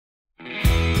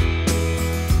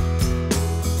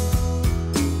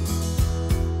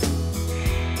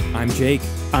I'm Jake.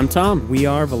 I'm Tom. We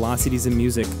are Velocities in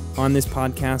Music. On this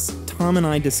podcast, Tom and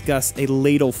I discuss a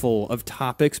ladleful of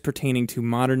topics pertaining to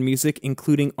modern music,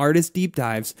 including artist deep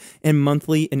dives and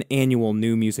monthly and annual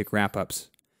new music wrap-ups.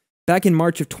 Back in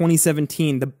March of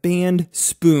 2017, the band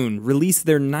Spoon released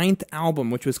their 9th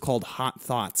album, which was called Hot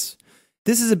Thoughts.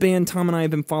 This is a band Tom and I have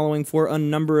been following for a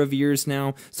number of years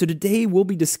now, so today we'll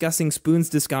be discussing Spoon's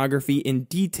discography in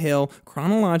detail,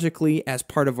 chronologically, as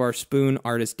part of our Spoon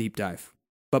Artist Deep Dive.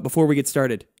 But before we get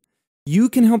started, you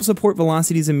can help support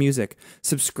Velocities in Music.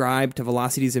 Subscribe to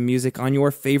Velocities in Music on your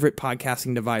favorite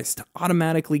podcasting device to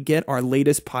automatically get our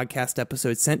latest podcast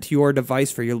episodes sent to your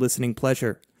device for your listening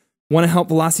pleasure. Want to help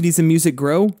Velocities in Music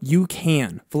grow? You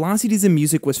can. Velocities in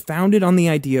Music was founded on the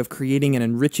idea of creating an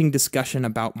enriching discussion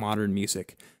about modern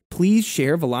music. Please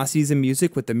share Velocities in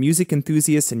Music with the music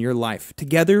enthusiasts in your life.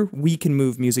 Together, we can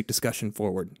move music discussion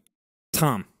forward.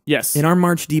 Tom. Yes. In our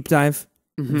March deep dive,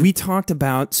 we talked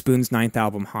about Spoon's 9th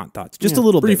album, Hot Thoughts, just a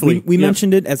little briefly. bit. We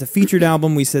mentioned it as a featured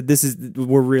album. We said,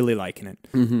 we're really liking it.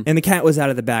 And the cat was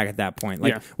out of the bag at that point.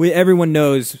 Everyone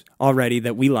knows already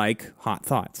that we like Hot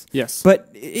Thoughts. Yes. But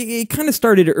it kind of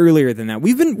started earlier than that.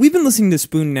 We've been listening to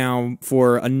Spoon now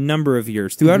for a number of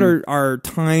years. Throughout our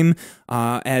time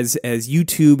as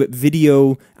YouTube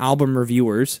video album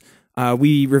reviewers,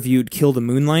 we reviewed Kill the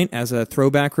Moonlight as a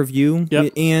throwback review,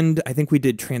 and I think we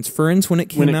did Transference when it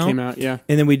came out. Yeah.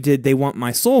 And then we did They Want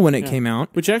My Soul when it came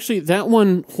out. Which actually, that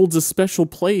one holds a special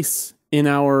place in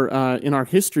our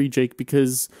history, Jake,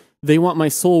 because They Want My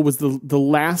Soul was the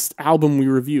last album we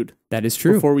reviewed. That is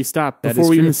true. Before we stopped. Before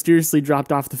we mysteriously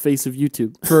dropped off the face of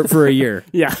YouTube. For a year.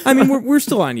 Yeah. I mean, we're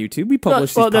still on YouTube. We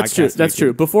publish these podcasts. That's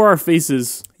true. Before our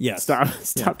faces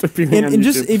stopped appearing on and YouTube.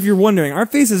 just, if you're wondering, our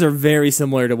faces are very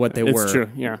similar to what they were. It's true,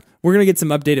 yeah. We're going to get some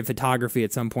updated photography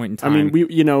at some point in time. I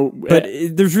mean, But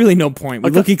there's really no point. We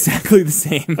look exactly the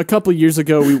same. A couple of years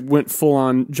ago, we went full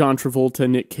on John Travolta,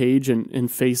 Nick Cage, and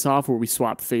Face Off, where we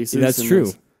swapped faces. That's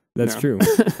true. That's true.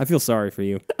 I feel sorry for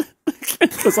you.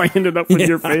 Because I ended up with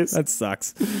your face. That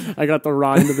sucks. I got the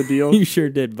raw end of the deal. You sure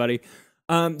did, buddy.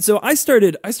 So I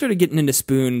started getting into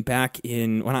Spoon back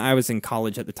when I was in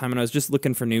college at the time, and I was just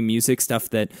looking for new music stuff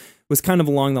that was kind of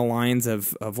along the lines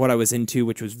of what I was into,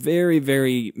 which was very,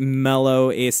 very mellow,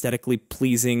 aesthetically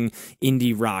pleasing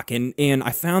indie rock. And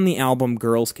I found the album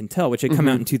Girls Can Tell, which had come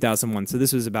out in 2001. So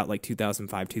this was about like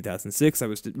 2005, 2006. I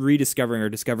was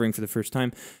discovering for the first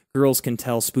time Girls Can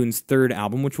Tell, Spoon's 3rd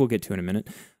album, which we'll get to in a minute.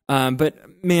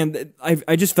 But man,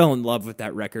 I just fell in love with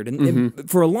that record, and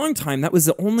for a long time that was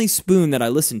the only Spoon that I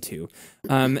listened to,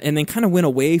 and then kind of went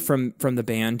away from the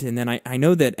band. And then I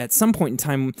know that at some point in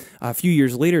time, a few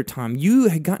years later, Tom, you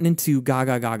had gotten into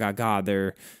Gaga Gaga Gaga,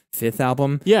 their 5th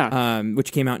album,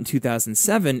 which came out in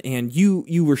 2007, and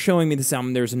you were showing me this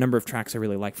album. There's a number of tracks I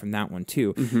really like from that one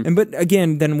too, but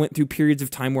again, then went through periods of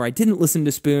time where I didn't listen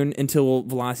to Spoon until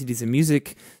Velocities in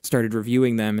Music started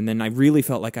reviewing them, and then I really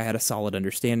felt like I had a solid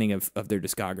understanding of their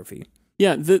discography.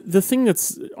 Yeah, the thing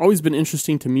that's always been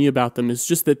interesting to me about them is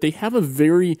just that they have a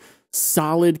very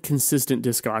solid, consistent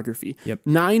discography.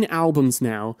 9 albums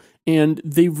now, and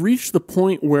they've reached the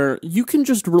point where you can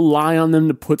just rely on them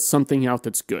to put something out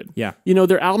that's good. Yeah.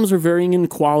 Their albums are varying in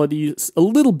quality a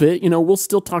little bit. We'll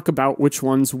still talk about which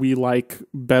ones we like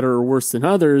better or worse than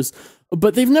others,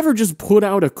 but they've never just put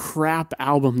out a crap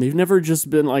album. They've never just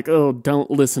been like, oh, don't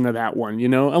listen to that one.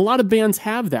 A lot of bands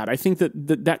have that. I think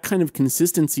that kind of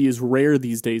consistency is rare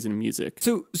these days in music.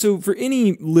 So for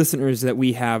any listeners that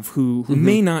we have who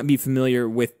may not be familiar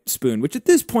with Spoon, which at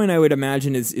this point I would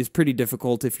imagine is pretty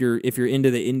difficult if you're into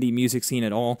the indie music scene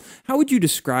at all, how would you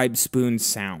describe Spoon's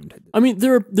sound? I mean,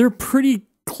 they're pretty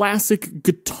classic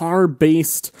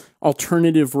guitar-based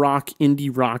alternative rock,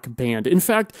 indie rock band. In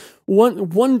fact,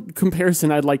 one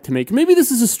comparison I'd like to make, maybe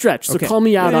this is a stretch, so call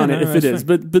me out on it if it is,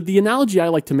 but the analogy I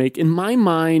like to make, in my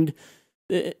mind,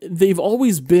 they've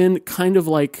always been kind of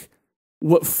like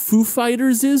what Foo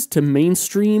Fighters is to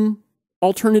mainstream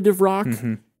alternative rock.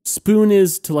 Spoon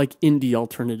is to like indie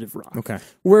alternative rock. Okay.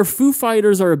 Where Foo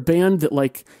Fighters are a band that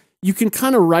like you can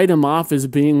kind of write them off as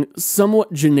being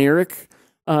somewhat generic,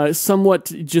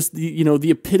 somewhat just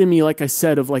the epitome, like I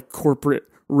said, of like corporate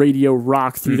radio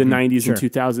rock through the 90s and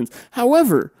 2000s.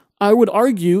 However, I would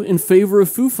argue in favor of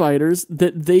Foo Fighters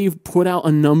that they've put out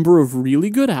a number of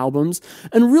really good albums,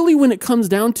 and really when it comes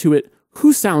down to it,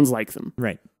 who sounds like them?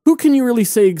 Right. Who can you really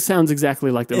say sounds exactly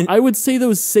like them? I would say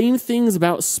those same things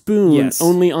about Spoon,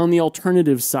 only on the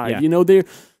alternative side.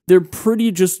 They're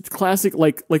pretty just classic,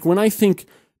 like when I think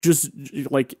just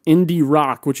like indie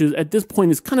rock, which is at this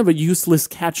point is kind of a useless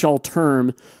catch-all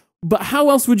term. But how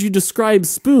else would you describe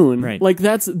Spoon? Right. Like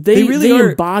they really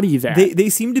embody that. They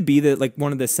seem to be like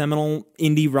one of the seminal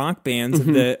indie rock bands of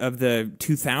the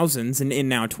 2000s and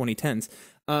now 2010s.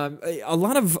 A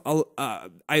lot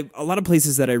of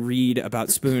places that I read about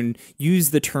Spoon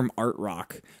use the term art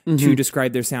rock to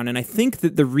describe their sound, and I think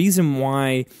that the reason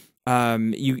why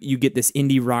you get this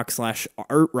indie rock /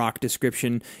 art rock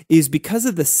description is because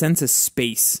of the sense of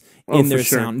space in their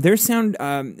sound. Their sound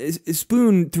is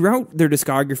Spoon throughout their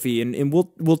discography, and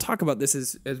we'll talk about this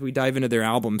as we dive into their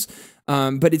albums.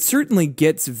 But it certainly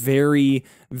gets very,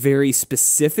 very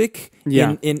specific.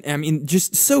 Yeah. I mean,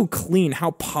 just so clean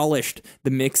how polished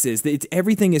the mix is.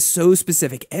 Everything is so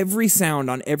specific. Every sound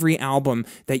on every album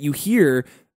that you hear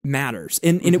matters,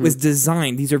 and it was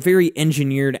designed. These are very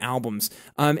engineered albums,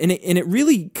 and it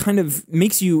really kind of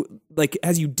makes you, like,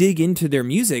 as you dig into their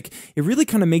music, it really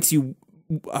kind of makes you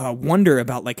wonder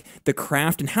about like the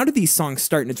craft and how did these songs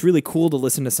start. And it's really cool to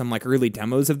listen to some like early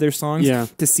demos of their songs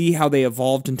to see how they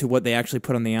evolved into what they actually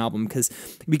put on the album,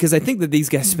 because I think that these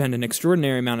guys spend an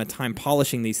extraordinary amount of time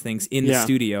polishing these things in the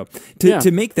studio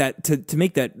to make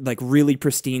that like really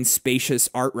pristine, spacious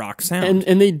art rock sound.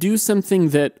 And they do something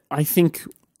that I think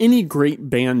any great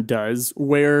band does,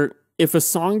 where if a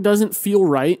song doesn't feel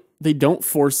right, they don't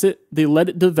force it. They let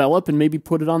it develop and maybe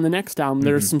put it on the next album.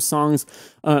 There are some songs,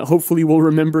 hopefully we'll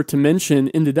remember to mention,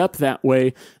 ended up that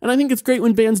way. And I think it's great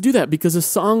when bands do that, because a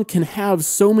song can have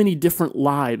so many different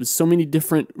lives, so many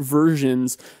different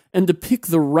versions, and to pick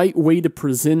the right way to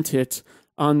present it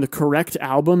on the correct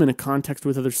album in a context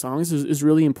with other songs is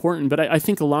really important. But I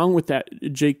think along with that,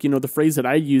 Jake, the phrase that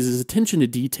I use is attention to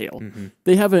detail.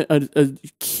 They have a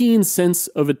keen sense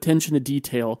of attention to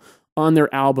detail on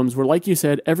their albums, where, like you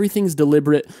said, everything's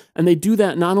deliberate, and they do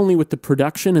that not only with the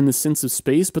production and the sense of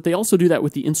space, but they also do that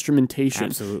with the instrumentation.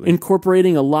 Absolutely.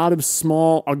 Incorporating a lot of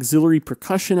small auxiliary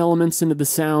percussion elements into the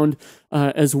sound,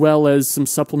 as well as some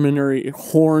supplementary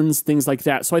horns, things like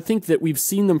that. So I think that we've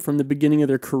seen them from the beginning of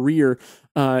their career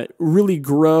really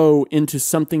grow into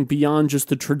something beyond just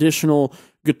the traditional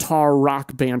guitar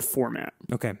rock band format.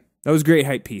 Okay. That was a great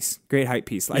hype piece. Great hype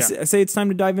piece. I say it's time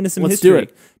to dive into some Let's history. do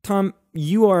it. Tom,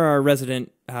 you are our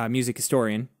resident music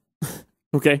historian.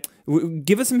 Okay.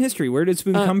 Give us some history. Where did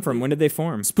Spoon come from? When did they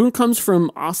form? Spoon comes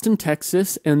from Austin,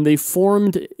 Texas, and they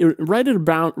formed right at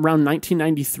around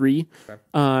 1993.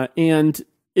 Okay. And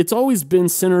it's always been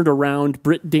centered around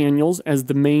Britt Daniels as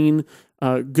the main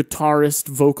guitarist,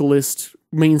 vocalist,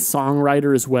 main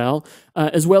songwriter as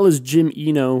well as Jim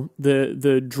Eno,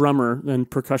 the drummer and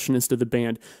percussionist of the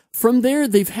band. From there,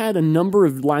 they've had a number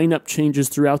of lineup changes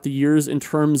throughout the years in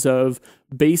terms of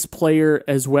bass player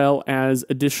as well as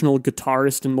additional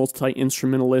guitarist and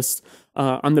multi-instrumentalists.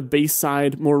 On the bass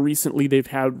side, more recently, they've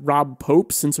had Rob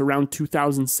Pope since around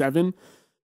 2007.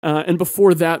 And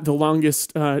before that, the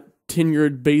longest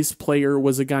tenured bass player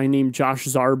was a guy named Josh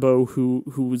Zarbo, who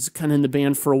was kind of in the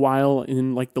band for a while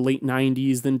in like the late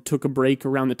 90s, then took a break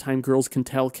around the time Girls Can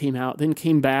Tell came out, then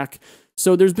came back.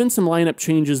 So there's been some lineup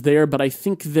changes there, but I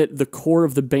think that the core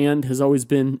of the band has always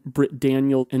been Britt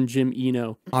Daniel and Jim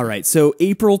Eno. All right, so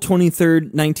April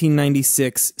 23rd,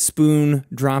 1996, Spoon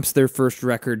drops their first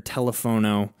record,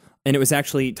 Telefono, and it was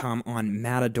actually, Tom, on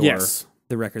Matador. Yes.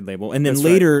 The record label, and then That's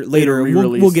later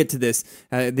right. we'll get to this.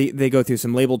 They go through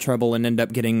some label trouble and end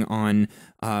up getting on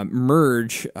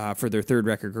Merge for their third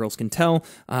record, Girls Can Tell,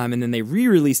 and then they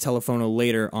re-released Telefono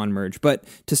later on Merge. But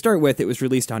to start with, it was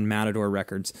released on Matador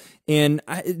Records. And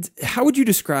how would you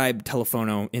describe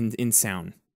Telefono in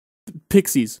sound?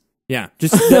 Pixies. Yeah,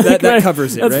 just that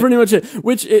covers it. That's right? pretty much it.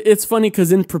 Which it's funny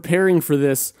because in preparing for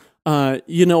this, I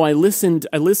listened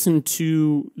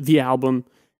to the album.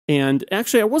 And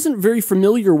actually, I wasn't very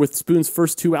familiar with Spoon's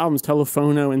first two albums,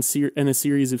 Telefono and A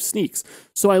Series of Sneaks.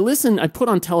 So I put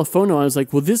on Telefono, I was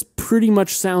like, well, this pretty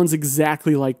much sounds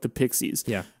exactly like the Pixies.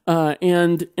 Yeah.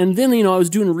 And then, I was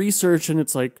doing research, and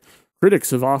it's like,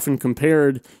 critics have often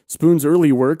compared Spoon's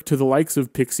early work to the likes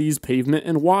of Pixies, Pavement,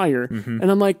 and Wire. Mm-hmm.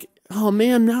 And I'm like, oh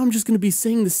man, now I'm just going to be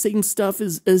saying the same stuff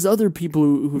as other people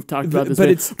who've talked about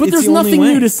this. But there's nothing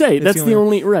new to say. That's the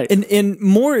only right. And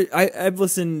more, I've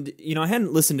listened. I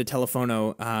hadn't listened to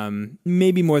Telefono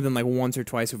maybe more than like once or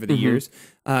twice over the years,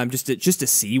 just to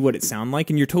see what it sounded like.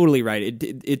 And you're totally right.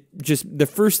 It just the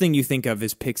first thing you think of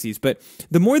is Pixies, but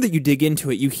the more that you dig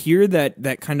into it, you hear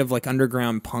that kind of like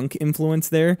underground punk influence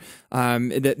there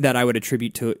that I would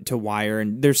attribute to Wire,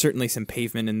 and there's certainly some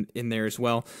Pavement in there as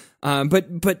well.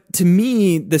 But to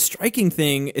me, the striking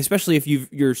thing, especially if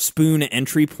your Spoon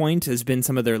entry point has been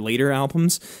some of their later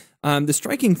albums, the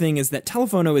striking thing is that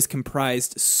Telefono is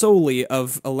comprised solely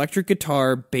of electric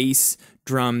guitar, bass,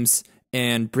 drums,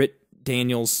 and Britt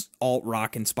Daniels alt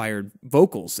rock inspired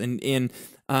vocals, and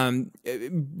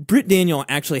Britt Daniel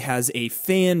actually has a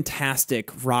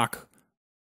fantastic rock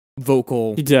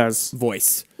vocal. He does.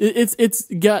 Voice. It's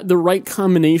got the right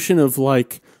combination of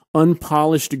like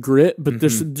unpolished grit, but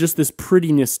there's just this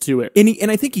prettiness to it.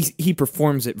 And I think he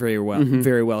performs it very well.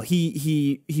 Very well.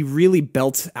 He really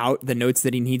belts out the notes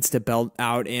that he needs to belt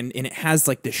out, and it has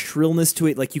like the shrillness to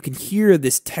it. Like you can hear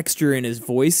this texture in his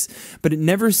voice, but it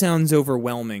never sounds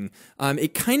overwhelming.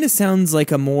 It kind of sounds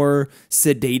like a more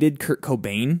sedated Kurt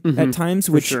Cobain at times,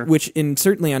 which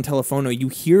certainly on Telephono you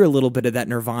hear a little bit of that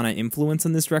Nirvana influence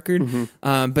on this record,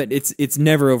 but it's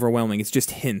never overwhelming. It's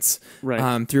just hints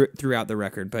throughout the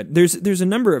record. But there's a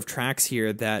number of tracks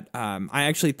here that I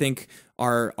actually think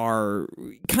are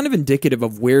kind of indicative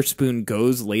of where Spoon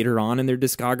goes later on in their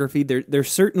discography. They're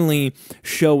certainly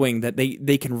showing that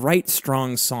they can write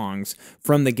strong songs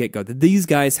from the get-go, that these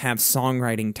guys have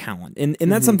songwriting talent.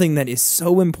 And that's something that is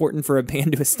so important for a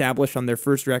band to establish on their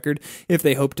first record if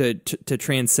they hope to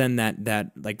transcend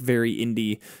that like very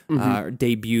indie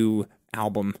debut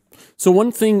album. So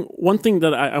one thing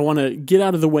that I want to get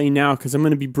out of the way now, because I'm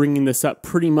going to be bringing this up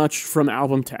pretty much from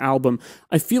album to album.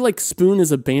 I feel like Spoon is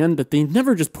a band that they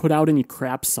never just put out any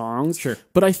crap songs. Sure.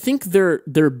 But I think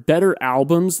their better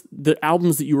albums, the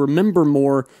albums that you remember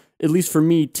more, at least for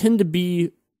me, tend to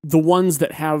be the ones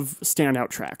that have standout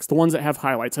tracks, the ones that have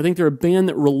highlights. I think they're a band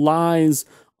that relies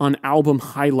on album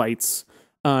highlights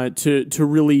to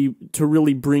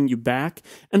really bring you back.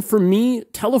 And for me,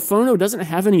 Telephono doesn't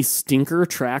have any stinker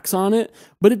tracks on it,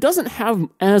 but it doesn't have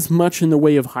as much in the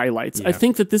way of highlights. Yeah. I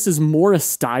think that this is more a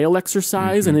style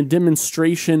exercise and a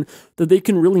demonstration that they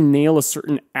can really nail a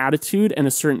certain attitude and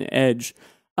a certain edge.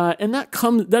 And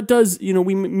that does,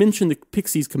 we mentioned the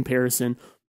Pixies comparison.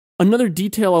 Another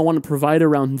detail I want to provide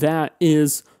around that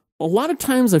is a lot of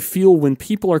times I feel when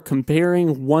people are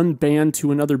comparing one band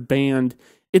to another band,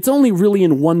 it's only really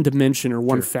in one dimension or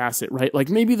one facet, right? Like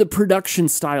maybe the production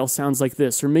style sounds like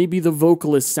this, or maybe the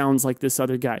vocalist sounds like this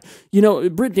other guy.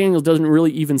 Britt Daniels doesn't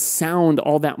really even sound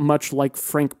all that much like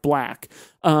Frank Black.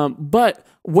 But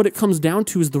what it comes down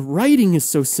to is the writing is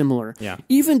so similar. Yeah.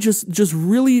 Even just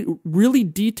really, really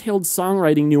detailed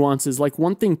songwriting nuances. Like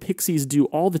one thing Pixies do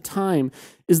all the time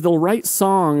is they'll write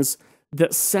songs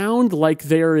that sound like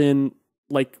they're in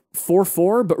like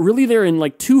 4/4, but really they're in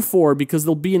like 2/4 because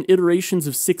they'll be in iterations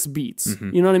of 6 beats.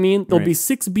 You know what I mean? There'll be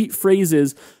 6-beat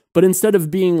phrases, but instead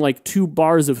of being like 2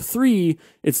 bars of 3,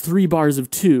 it's 3 bars of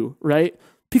 2, right?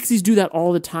 Pixies do that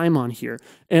all the time on here.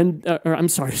 And,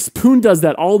 Spoon does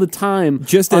that all the time on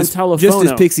Telephono. Just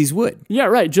as Pixies would. Yeah,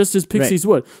 right, just as Pixies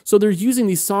would. So they're using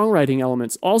these songwriting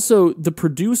elements. Also, the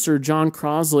producer, John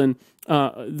Crosland,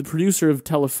 the producer of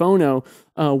Telephono,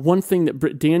 one thing that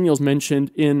Britt Daniels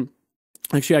mentioned in...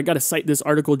 Actually, I got to cite this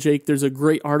article, Jake. There's a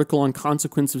great article on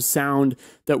Consequence of Sound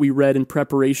that we read in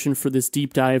preparation for this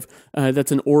deep dive.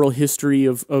 That's an oral history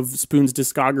of Spoon's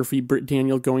discography, Britt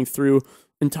Daniel going through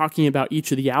and talking about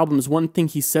each of the albums. One thing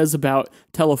he says about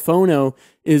Telephono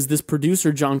is this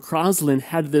producer, John Crosland,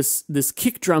 had this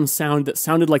kick drum sound that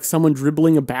sounded like someone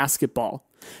dribbling a basketball.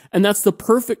 And that's the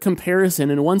perfect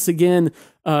comparison. And once again,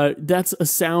 that's a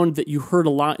sound that you heard a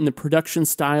lot in the production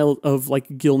style of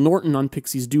like Gil Norton on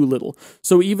Pixies Doolittle.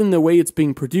 So even the way it's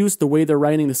being produced, the way they're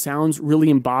writing the sounds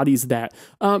really embodies that.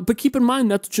 But keep in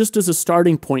mind, that's just as a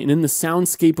starting point. And in the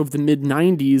soundscape of the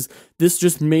mid-90s, this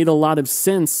just made a lot of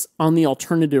sense on the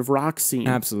alternative rock scene.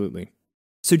 Absolutely.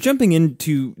 So jumping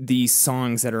into the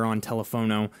songs that are on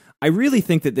Telephono, I really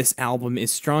think that this album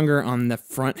is stronger on the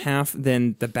front half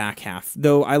than the back half.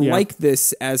 Though I like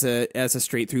this as a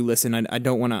straight through listen. I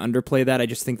don't want to underplay that. I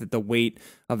just think that the weight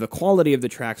of the quality of the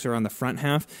tracks are on the front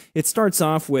half. It starts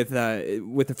off with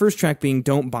the first track being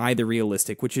 "Don't Buy the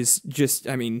Realistic," which is just,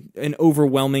 an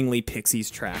overwhelmingly Pixies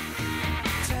track.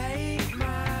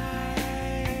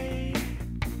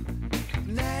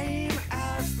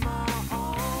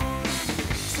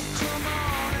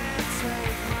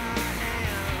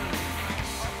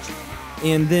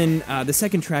 And then the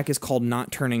second track is called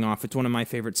Not Turning Off. It's one of my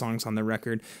favorite songs on the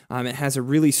record. It has a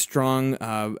really strong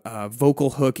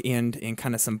vocal hook and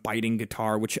kind of some biting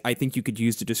guitar, which I think you could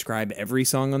use to describe every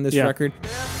song on this record.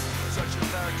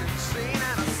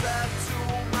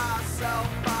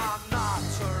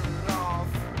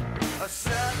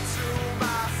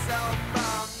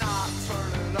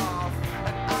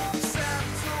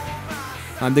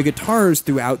 The guitars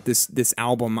throughout this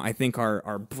album, I think,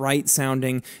 are bright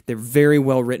sounding. They're very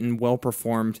well written, well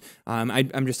performed.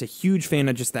 I'm just a huge fan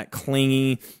of just that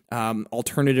clangy,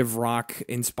 alternative rock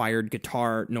inspired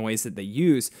guitar noise that they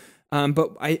use.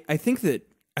 But I think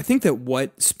that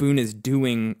what Spoon is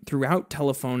doing throughout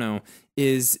Telephono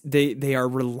is they are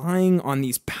relying on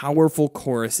these powerful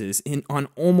choruses on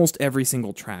almost every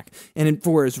single track. And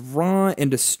for as raw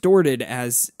and distorted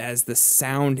as the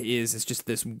sound is, it's just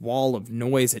this wall of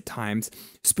noise at times,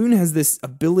 Spoon has this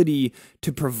ability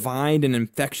to provide an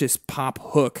infectious pop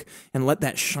hook and let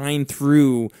that shine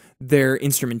through their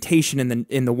instrumentation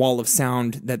in the wall of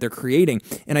sound that they're creating.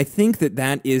 And I think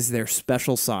that is their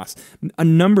special sauce. A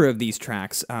number of these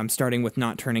tracks, starting with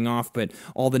Not Turning Off, but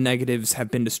All the Negatives Have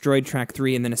Been Destroyed, track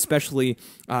 3, and then especially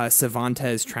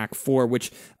Cervantes, track 4,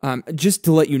 which, just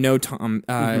to let you know, Tom,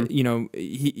 you know,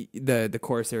 the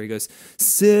chorus there, he goes,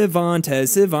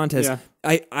 Cervantes. Yeah.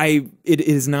 It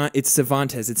is not, it's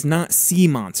Cervantes. It's not Sea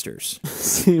Monsters,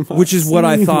 which is what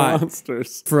I thought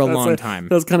monsters. For a long time. It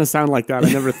does kind of sound like that. I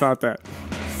never thought that.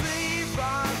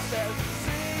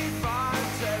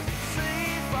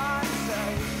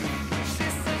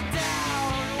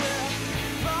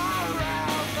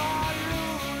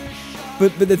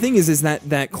 But the thing is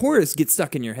that chorus gets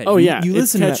stuck in your head. Oh, yeah. You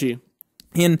listen it's catchy. To that.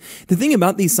 And the thing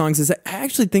about these songs is I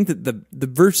actually think that the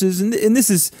verses, and this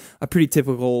is a pretty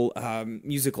typical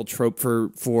musical trope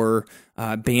for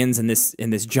bands in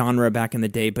this genre back in the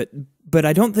day, but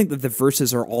I don't think that the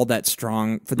verses are all that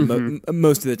strong for the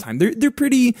most of the time. They're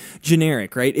pretty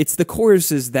generic, right? It's the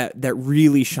choruses that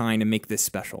really shine and make this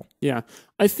special. Yeah.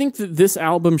 I think that this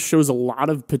album shows a lot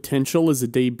of potential as a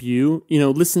debut. You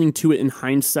know, listening to it in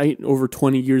hindsight over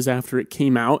 20 years after it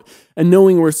came out and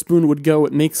knowing where Spoon would go,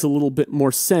 it makes a little bit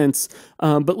more sense.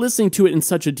 But listening to it in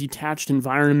such a detached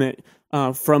environment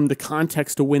from the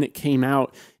context of when it came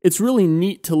out, it's really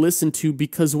neat to listen to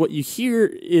because what you hear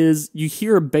is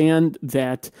a band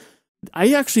that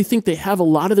I actually think they have a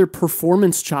lot of their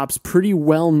performance chops pretty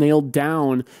well nailed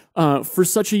down for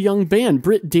such a young band.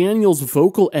 Britt Daniels'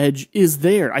 vocal edge is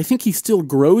there. I think he still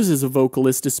grows as a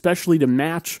vocalist, especially to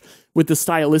match with the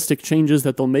stylistic changes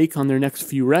that they'll make on their next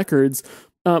few records.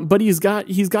 But he's got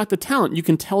the talent. You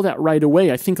can tell that right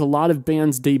away. I think a lot of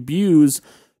bands' debuts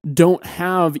don't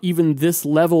have even this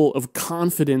level of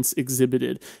confidence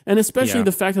exhibited. And especially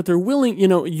the fact that they're willing, you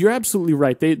know, you're absolutely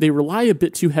right. They rely a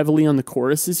bit too heavily on the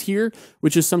choruses here,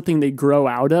 which is something they grow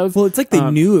out of. Well, it's like they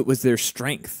knew it was their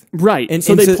strength. Right. And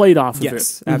so they played off of it.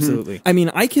 Yes, absolutely. I mean,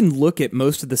 I can look at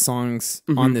most of the songs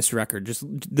on this record,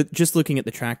 just looking at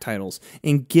the track titles,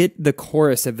 and get the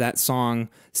chorus of that song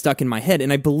stuck in my head.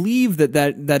 And I believe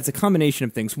that's a combination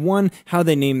of things. One, how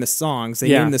they name the songs. They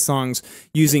name the songs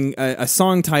using a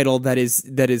song title that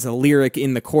is a lyric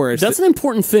in the chorus. That's an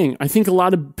important thing. I think a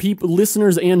lot of people,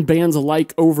 listeners and bands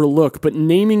alike, overlook, but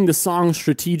naming the song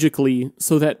strategically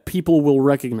so that people will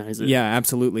recognize it. Yeah,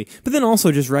 absolutely. But then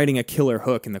also just writing a killer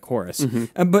hook in the chorus.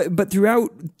 But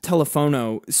throughout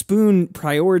Telefono, Spoon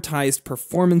prioritized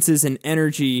performances and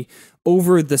energy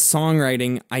over the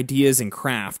songwriting ideas and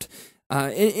craft.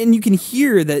 And you can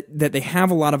hear that they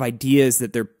have a lot of ideas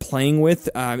that they're playing with.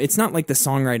 It's not like the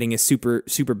songwriting is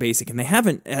super basic, and they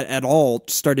haven't at all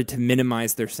started to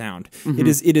minimize their sound.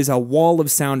 It is a wall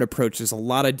of sound approach. There's a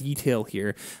lot of detail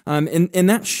here, and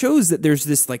that shows that there's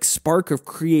this like spark of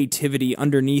creativity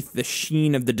underneath the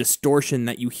sheen of the distortion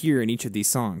that you hear in each of these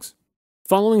songs.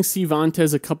 Following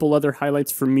Cervantes, a couple other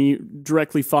highlights for me.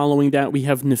 Directly following that, we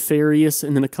have Nefarious,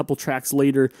 and then a couple tracks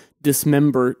later,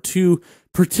 Dismember, two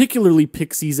particularly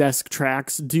Pixies-esque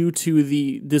tracks due to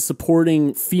the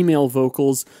supporting female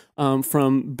vocals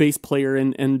from bass player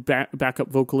and backup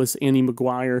vocalist Annie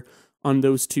McGuire on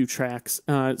those two tracks.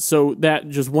 So that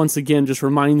just once again just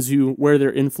reminds you where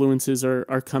their influences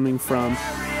are coming from.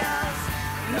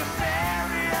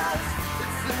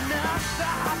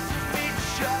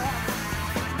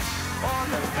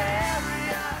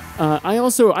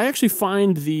 I actually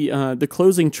find the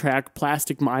closing track,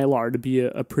 Plastic Mylar, to be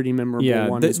a pretty memorable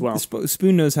one as well.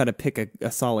 Spoon knows how to pick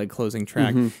a solid closing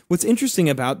track. What's interesting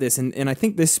about this, and I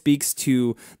think this speaks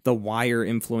to the Wire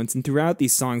influence, and throughout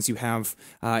these songs you have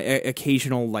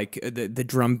occasional, like, the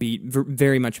drum beat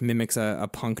very much mimics a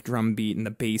punk drum beat, and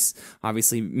the bass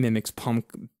obviously mimics punk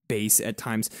bass at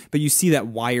times, but you see that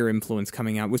Wire influence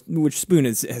coming out, which Spoon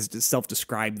has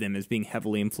self-described them as being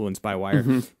heavily influenced by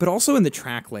Wire. But also in the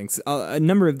track lengths, a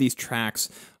number of these tracks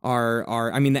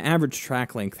are I mean, the average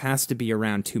track length has to be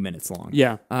around 2 minutes long.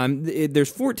 Yeah. There's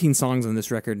 14 songs on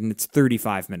this record, and it's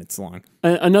 35 minutes long.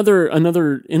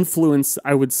 Another influence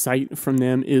I would cite from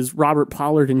them is Robert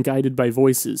Pollard and Guided by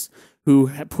Voices, who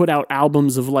put out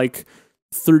albums of like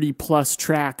 30 plus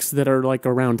tracks that are like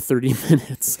around 30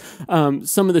 minutes.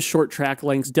 Some of the short track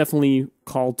lengths definitely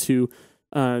call to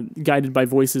Guided by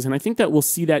Voices, and I think that we'll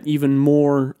see that even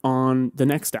more on the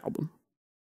next album.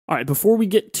 All right, before we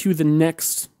get to the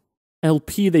next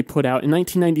LP they put out. In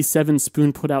 1997,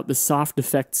 Spoon put out the Soft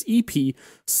Effects EP,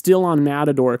 still on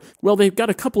Matador. Well, they've got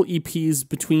a couple EPs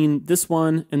between this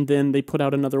one, and then they put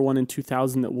out another one in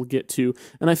 2000 that we'll get to.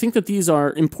 And I think that these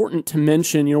are important to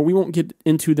mention. You know, we won't get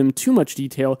into them too much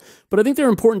detail, but I think they're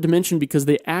important to mention because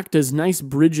they act as nice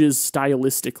bridges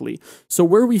stylistically. So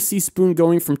where we see Spoon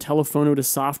going from telephono to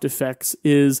Soft Effects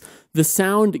is the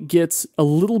sound gets a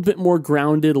little bit more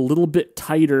grounded, a little bit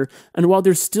tighter, and while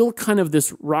there's still kind of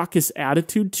this raucous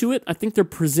attitude to it, I think they're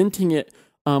presenting it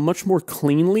much more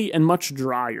cleanly and much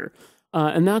drier.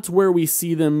 And that's where we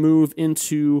see them move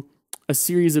into a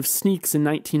series of sneaks in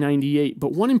 1998.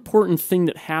 But one important thing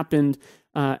that happened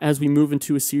as we move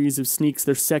into a series of sneaks,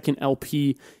 their second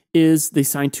LP, is they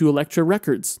signed to Elektra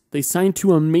Records. They signed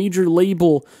to a major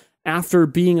label after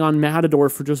being on Matador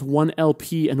for just one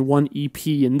LP and one EP,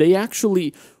 and they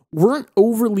actually weren't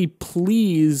overly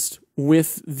pleased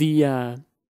with the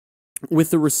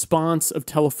response of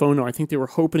Telefono. I think they were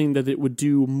hoping that it would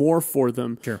do more for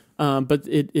them, sure. But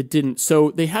it didn't.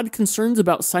 So they had concerns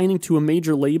about signing to a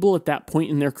major label at that point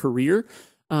in their career,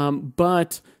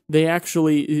 but they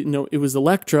actually, you know, it was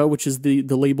Elektra, which is the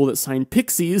label that signed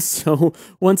Pixies. So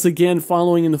once again,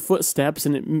 following in the footsteps,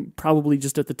 and it probably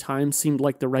just at the time seemed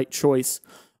like the right choice.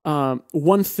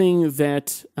 One thing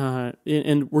that,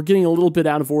 and we're getting a little bit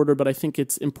out of order, but I think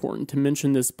it's important to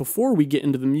mention this before we get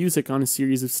into the music on a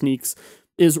series of sneaks,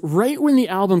 is right when the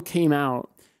album came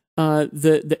out,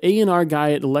 the A&R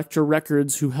guy at Elektra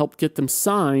Records who helped get them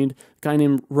signed, a guy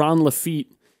named Ron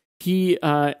Lafitte, he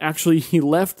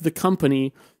left the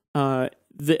company.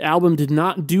 The album did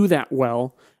not do that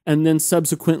well, and then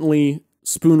subsequently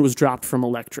Spoon was dropped from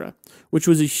Elektra, which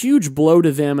was a huge blow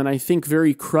to them, and I think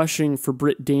very crushing for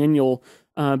Britt Daniel,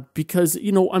 because,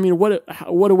 you know, I mean, what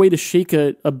a way to shake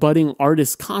a budding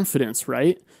artist's confidence,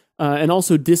 right? And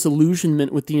also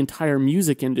disillusionment with the entire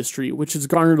music industry, which has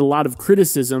garnered a lot of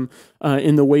criticism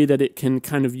in the way that it can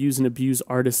kind of use and abuse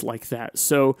artists like that.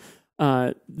 So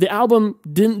the album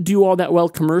didn't do all that well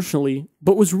commercially,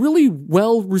 but was really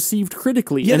well received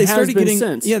critically. Yeah, and they has started been getting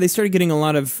since. they started getting a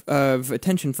lot of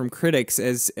attention from critics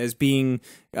as being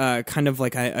kind of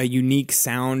like a unique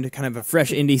sound, kind of a fresh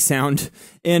indie sound,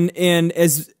 and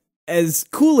as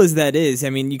cool as that is, I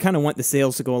mean, you kind of want the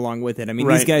sales to go along with it. I mean,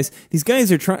 Right. these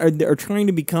guys are trying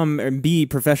to become or be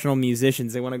professional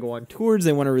musicians. They want to go on tours.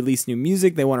 They want to release new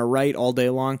music. They want to write all day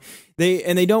long.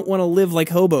 They don't want to live like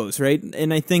hobos, right?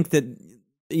 And I think that,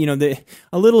 you know,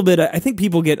 I think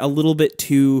people get a little bit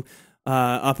too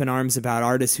up in arms about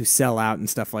artists who sell out and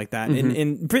stuff like that. Mm-hmm.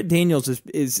 And Britt Daniels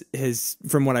has,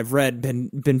 from what I've read,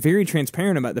 been very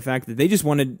transparent about the fact that they just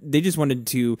wanted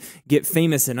to get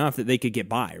famous enough that they could get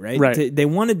by, right? Right. They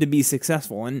wanted to be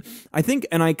successful, and I think,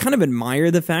 and I kind of admire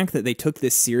the fact that they took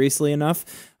this seriously enough,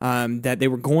 that they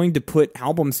were going to put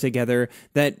albums together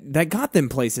that got them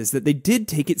places, that they did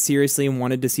take it seriously and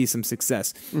wanted to see some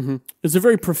success. Mm-hmm. It's a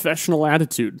very professional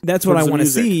attitude. That's what I want to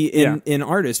music. see Yeah. in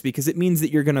artists, because it means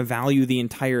that you're going to value the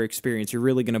entire experience. You're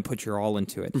really going to put your all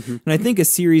into it. Mm-hmm. And I think a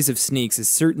series of sneaks is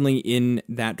certainly in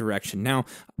that direction. Now,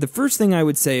 the first thing I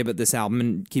would say about this album,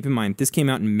 and keep in mind, this came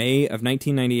out in May of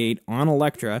 1998 on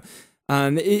Elektra,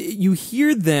 you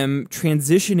hear them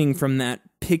transitioning from that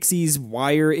Pixies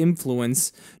Wire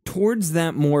influence towards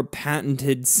that more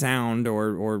patented sound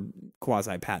or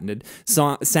quasi-patented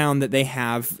sound that they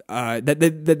have,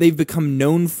 that they've become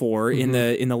known for in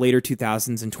the later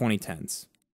 2000s and 2010s.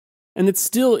 And it's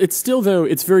still though,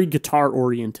 it's very guitar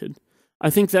oriented. I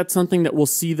think that's something that we'll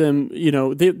see them, you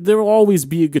know, there will always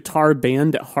be a guitar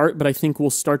band at heart, but I think we'll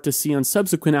start to see on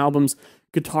subsequent albums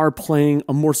guitar playing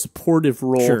a more supportive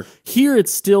role. Sure. Here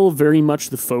it's still very much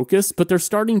the focus, but they're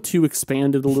starting to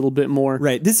expand it a little bit more.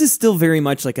 Right. This is still very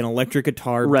much like an electric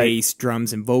guitar, bass,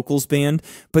 drums, and vocals band,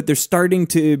 but they're starting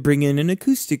to bring in an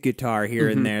acoustic guitar here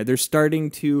and there. They're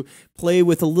starting to play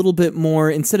with a little bit more,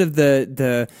 instead of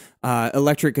the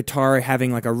electric guitar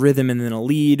having like a rhythm and then a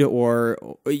lead,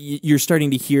 or you're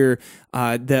starting to hear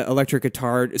the electric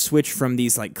guitar switch from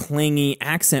these like clangy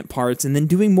accent parts and then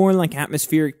doing more like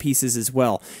atmospheric pieces as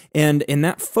well. And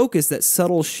that focus, that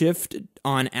subtle shift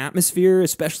on atmosphere,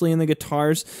 especially in the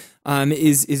guitars,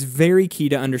 is very key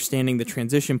to understanding the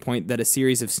transition point that a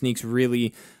series of sneaks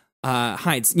really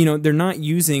hides. You know, they're not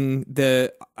using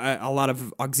a lot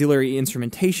of auxiliary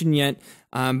instrumentation yet,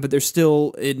 but they're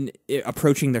still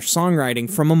approaching their songwriting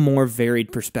from a more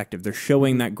varied perspective. They're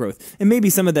showing that growth, and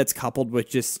maybe some of that's coupled with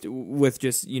just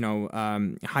you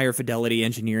know, higher fidelity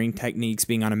engineering techniques,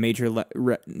 being on a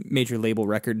major label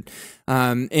record,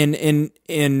 and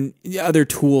other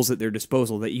tools at their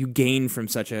disposal that you gain from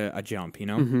such a jump. You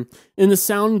know, In the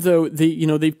sound though,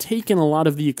 they've taken a lot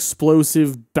of the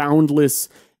explosive, boundless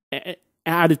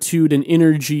attitude and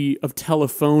energy of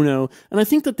Telefono, and I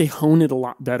think that they hone it a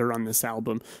lot better on this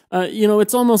album.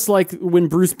 It's almost like when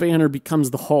Bruce Banner becomes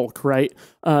the Hulk, right?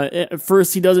 At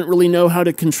first he doesn't really know how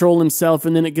to control himself,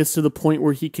 and then it gets to the point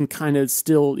where he can kind of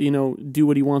still, do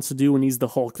what he wants to do when he's the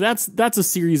Hulk. That's a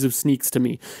series of Sneaks to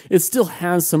me. It still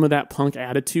has some of that punk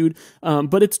attitude,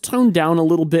 but it's toned down a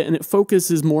little bit, and it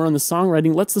focuses more on the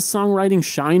songwriting, lets the songwriting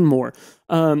shine more.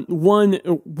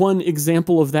 One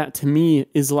example of that to me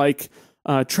is like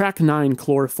track 9,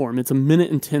 Chloroform. It's 1 minute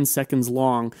and 10 seconds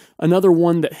long. Another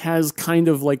one that has kind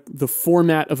of like the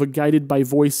format of a Guided by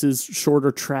Voices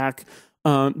shorter track,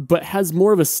 but has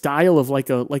more of a style of like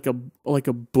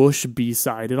a Bush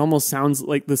B-side. It almost sounds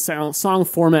like the song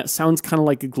format sounds kind of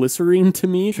like a Glycerine to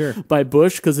me by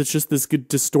Bush, because it's just this good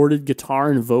distorted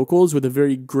guitar and vocals with a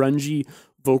very grungy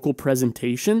vocal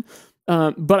presentation.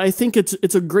 But I think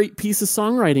it's a great piece of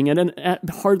songwriting, and at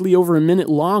hardly over 1 minute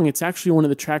long, it's actually one of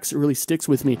the tracks that really sticks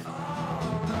with me.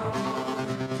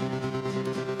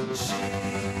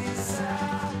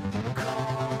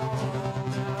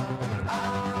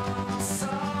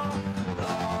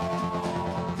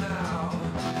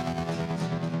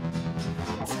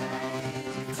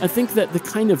 I think that the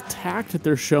kind of tact that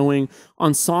they're showing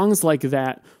on songs like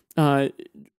that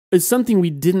is something we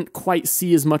didn't quite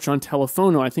see as much on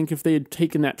Telefono. I think if they had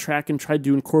taken that track and tried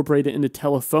to incorporate it into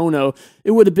Telefono,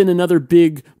 it would have been another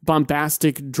big,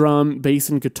 bombastic drum, bass,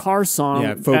 and guitar song.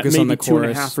 Yeah, focus at maybe on the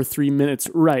chorus. 2.5 or 3 minutes,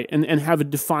 right, and have a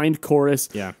defined chorus.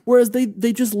 Yeah. Whereas they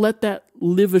just let that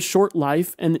live a short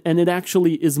life, and it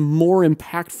actually is more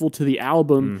impactful to the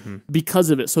album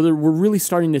because of it. So we're really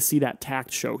starting to see that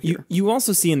tact show here. You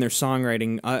also see in their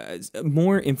songwriting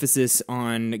more emphasis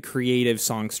on creative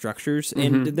song structures,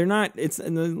 and they're not.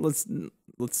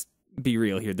 Let's be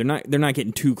real here. They're not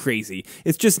getting too crazy.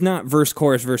 It's just not verse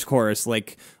chorus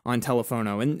like on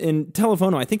Telefono. And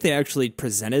Telefono, I think they actually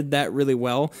presented that really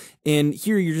well. And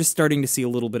here you're just starting to see a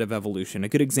little bit of evolution. A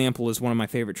good example is one of my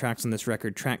favorite tracks on this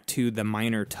record, track 2, The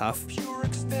Minor Tough. Pure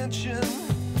extension.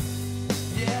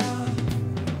 Yeah.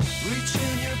 Reach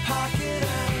in your pocket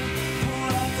and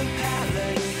pull out the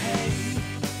palette.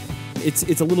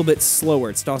 It's a little bit slower.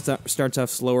 It starts off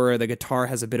slower. The guitar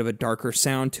has a bit of a darker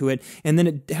sound to it, and then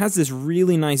it has this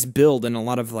really nice build and a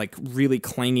lot of like really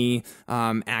clangy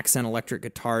accent electric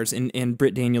guitars. And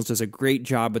Britt Daniels does a great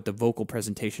job with the vocal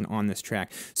presentation on this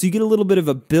track. So you get a little bit of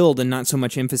a build and not so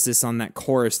much emphasis on that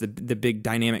chorus, the big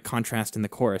dynamic contrast in the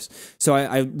chorus. So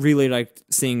I really liked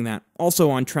seeing that.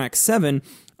 Also on track 7.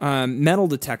 Metal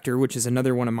Detector, which is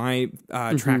another one of my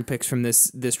track picks from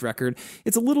this record.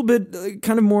 It's a little bit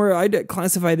kind of more, I'd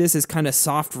classify this as kind of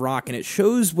soft rock, and it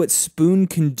shows what Spoon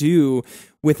can do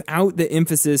without the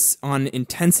emphasis on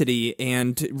intensity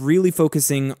and really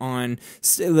focusing on,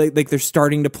 like they're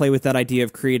starting to play with that idea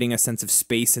of creating a sense of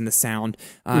space in the sound,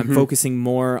 focusing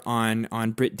more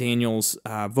on Britt Daniels'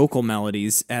 vocal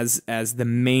melodies as the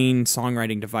main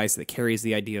songwriting device that carries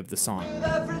the idea of the song.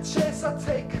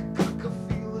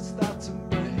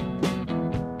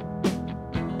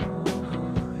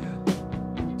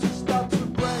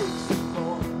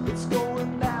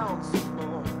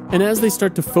 And as they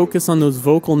start to focus on those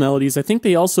vocal melodies, I think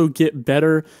they also get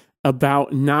better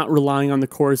about not relying on the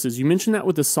choruses. You mentioned that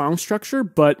with the song structure,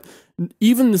 but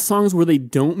even the songs where they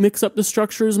don't mix up the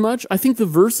structure as much, I think the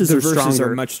verses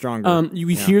are much stronger. You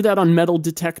hear that on Metal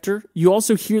Detector. You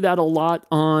also hear that a lot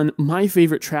on my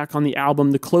favorite track on the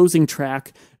album, the closing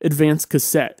track, Advanced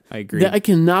Cassette. I agree. I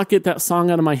cannot get that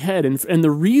song out of my head. And the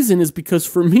reason is because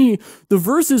for me, the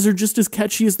verses are just as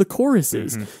catchy as the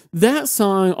choruses. That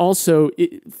song also,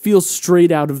 it feels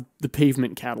straight out of the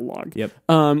Pavement catalog. Yep.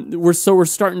 We're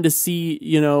starting to see,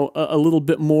 a little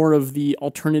bit more of the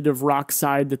alternative rock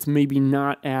side that's maybe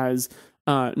not as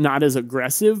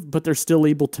aggressive, but they're still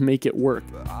able to make it work.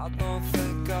 I don't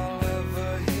think I'll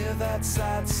ever hear that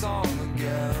sad song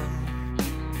again.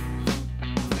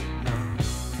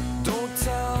 Don't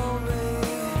tell me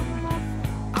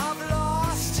I've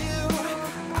lost you.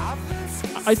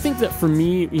 I think that for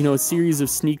me, a series of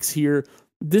Sneaks here,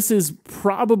 this is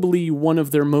probably one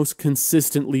of their most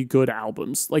consistently good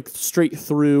albums, like straight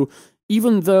through.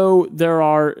 Even though there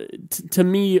are, to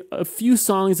me, a few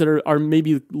songs that are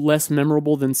maybe less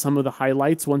memorable than some of the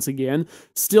highlights, once again,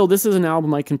 still, this is an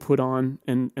album I can put on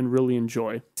and really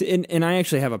enjoy. And I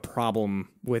actually have a problem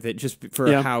with it just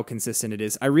for how consistent it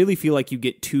is. I really feel like you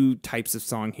get two types of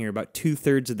song here. About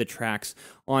 2/3 of the tracks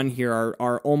on here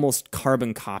are almost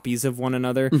carbon copies of one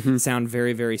another, sound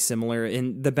very, very similar.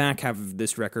 And the back half of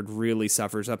this record really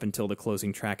suffers up until the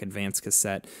closing track, Advanced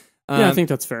Cassette. I think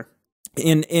that's fair.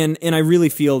 And I really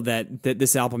feel that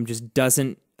this album just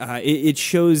doesn't it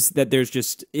shows that there's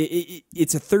just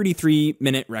it's a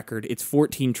 33-minute record. It's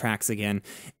 14 tracks again,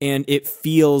 and it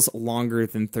feels longer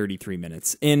than 33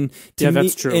 minutes. And to me,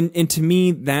 that's true. And to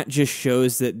me, that just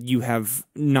shows that you have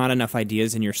not enough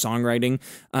ideas in your songwriting.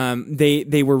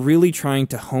 They were really trying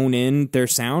to hone in their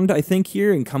sound, I think,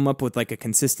 here and come up with like a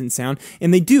consistent sound,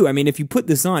 and they do. I mean, if you put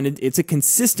this on, it's a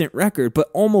consistent record, but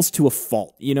almost to a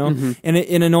fault, you know. And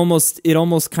it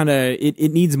almost kind of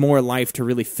it needs more life to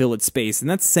really fill its space, and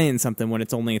that's saying something when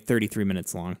it's only 33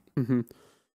 minutes long.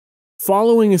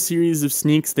 Following a series of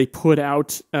sneaks, they put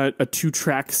out a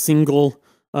 2-track single,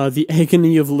 The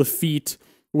Agony of Lafitte,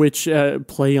 which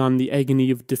play on the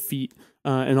agony of defeat,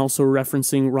 and also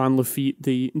referencing Ron Lafitte,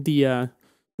 the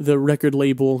record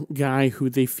label guy who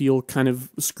they feel kind of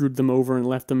screwed them over and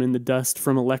left them in the dust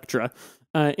from Elektra.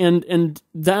 And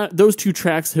that those 2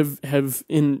 tracks have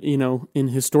in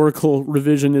historical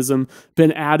revisionism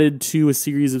been added to a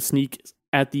series of sneaks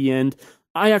at the end.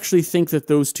 I actually think that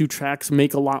those 2 tracks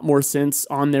make a lot more sense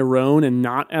on their own and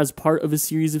not as part of a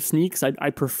series of sneaks. I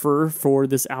prefer for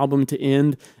this album to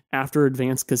end after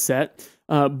Advanced Cassette.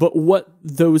 But what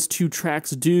those 2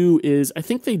 tracks do is I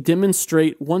think they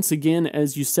demonstrate, once again,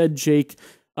 as you said, Jake,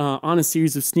 on a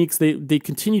series of sneaks, they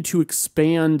continue to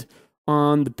expand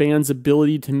on the band's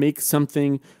ability to make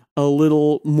something a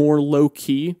little more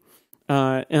low-key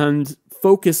and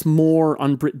focus more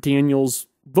on Britt Daniels'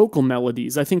 vocal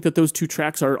melodies. I think that those 2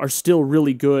 tracks are still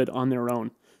really good on their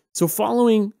own. So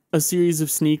following a series of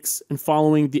sneaks and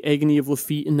following The Agony of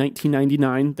Lafitte in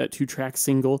 1999, that 2-track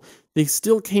single, they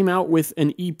still came out with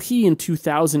an EP in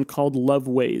 2000 called Love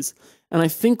Ways. And I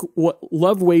think what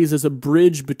Love Ways is a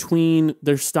bridge between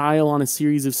their style on a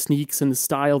series of sneaks and the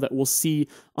style that we'll see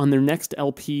on their next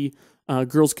LP,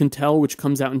 Girls Can Tell, which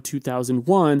comes out in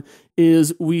 2001,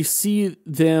 is we see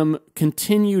them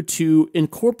continue to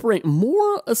incorporate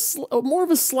more of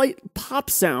a slight pop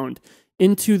sound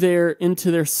into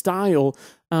their style.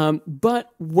 But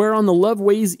where on the Love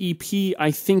Ways EP,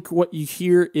 I think what you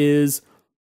hear is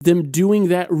them doing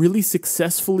that really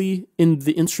successfully in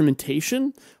the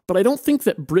instrumentation, but I don't think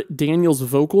that Britt Daniels'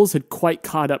 vocals had quite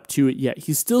caught up to it yet.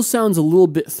 He still sounds a little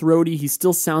bit throaty. He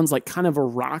still sounds like kind of a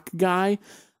rock guy.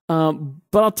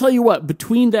 But I'll tell you what,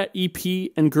 between that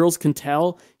EP and Girls Can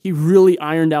Tell, he really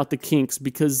ironed out the kinks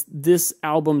because this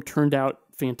album turned out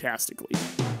fantastically.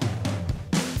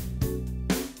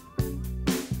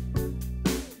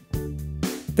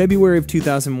 February of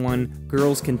 2001,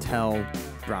 Girls Can Tell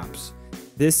drops.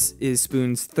 This is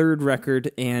Spoon's 3rd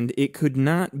record, and it could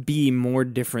not be more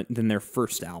different than their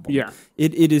first album. Yeah.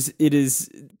 It is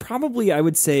probably, I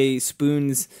would say,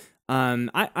 Spoon's...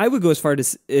 I would go as far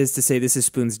as to say this is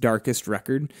Spoon's darkest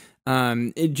record.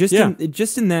 In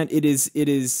that it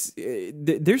is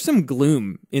there's some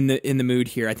gloom in the mood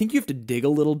here. I think you have to dig a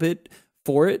little bit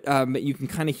for it, but you can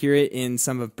kind of hear it in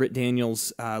some of Britt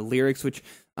Daniels' lyrics, which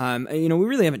we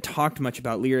really haven't talked much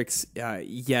about lyrics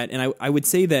yet. And I would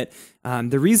say that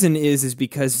the reason is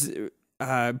because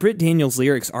Britt Daniels'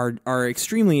 lyrics are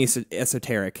extremely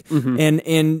esoteric, and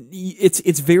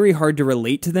it's very hard to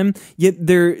relate to them. Yet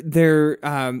they're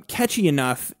catchy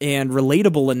enough and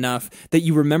relatable enough that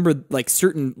you remember like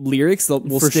certain lyrics that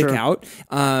will stick out.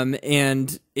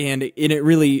 And it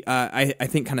really I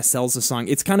think kind of sells the song.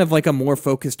 It's kind of like a more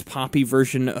focused poppy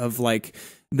version of like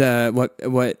what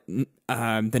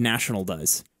the National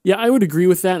does. Yeah, I would agree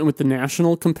with that. And with the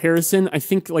National comparison, I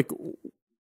think like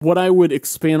what I would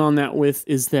expand on that with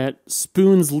is that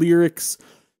Spoon's lyrics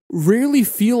rarely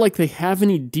feel like they have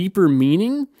any deeper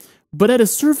meaning, but at a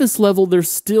surface level, they're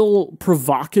still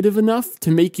provocative enough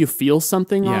to make you feel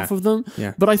something off of them.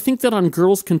 Yeah. But I think that on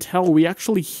Girls Can Tell, we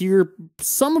actually hear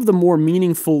some of the more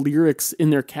meaningful lyrics in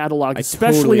their catalog,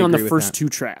 especially on the first 2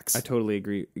 tracks. I totally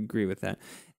agree with that.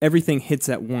 Everything Hits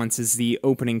at Once is the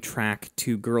opening track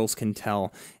to Girls Can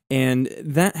Tell. And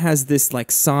that has this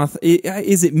like soft.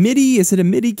 Is it MIDI? Is it a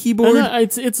MIDI keyboard?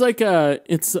 It's a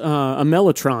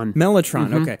Mellotron.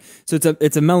 Mellotron. Okay, so it's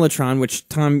a Mellotron. Which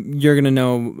Tom, you're gonna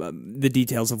know the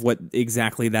details of what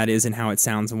exactly that is and how it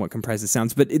sounds and what comprises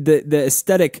sounds. But the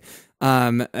aesthetic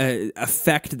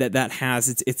effect that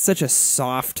has, it's such a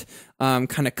soft,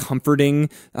 kind of comforting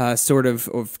sort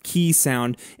of key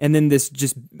sound, and then this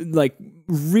just like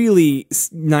really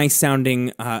nice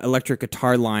sounding electric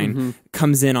guitar line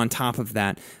comes in on top of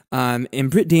that. And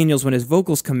Britt Daniels, when his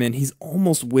vocals come in, he's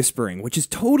almost whispering, which is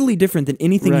totally different than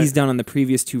anything he's done on the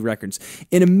previous 2 records.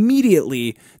 And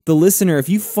immediately, the listener, if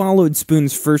you followed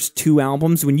Spoon's first 2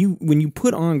 albums, when you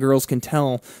put on Girls Can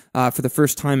Tell for the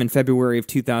first time in February of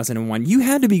 2001, you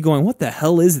had to be going, "What the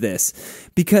hell is this?"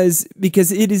 Because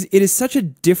it is such a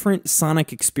different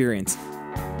sonic experience.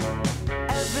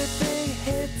 Everything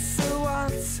hits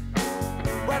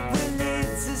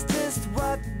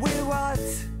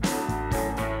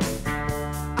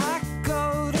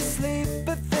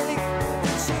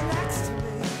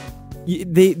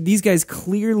these guys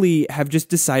clearly have just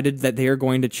decided that they are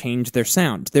going to change their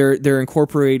sound. They're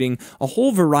incorporating a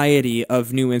whole variety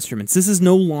of new instruments. This is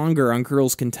no longer, on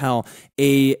Girls Can Tell,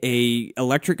 a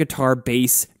electric guitar,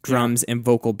 bass, drums, and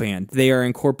vocal band. They are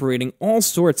incorporating all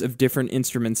sorts of different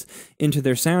instruments into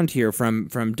their sound here, from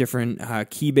different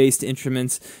key-based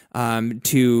instruments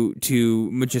to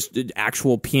just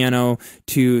actual piano,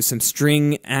 to some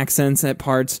string accents at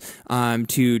parts,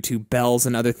 to bells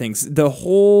and other things. The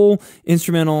whole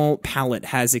instrumental palette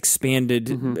has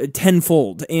expanded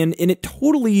tenfold, and it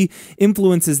totally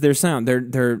influences their sound.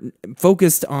 They're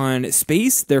focused on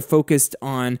space. They're focused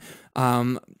on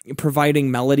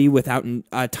providing melody without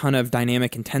a ton of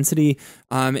dynamic intensity,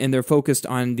 and they're focused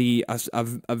on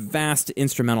a vast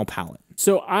instrumental palette.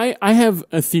 So I have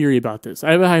a theory about this.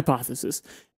 I have a hypothesis,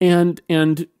 and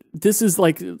this is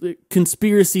like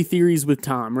conspiracy theories with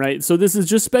Tom, right? So this is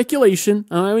just speculation.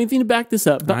 I don't have anything to back this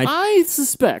up, but I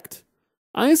suspect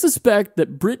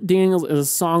that Britt Daniels as a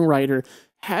songwriter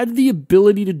had the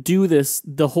ability to do this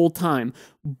the whole time.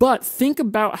 But think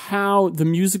about how the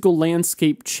musical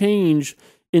landscape changed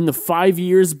in the 5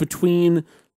 years between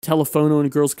Telephono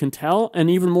and Girls Can Tell, and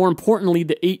even more importantly,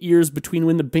 the 8 years between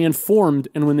when the band formed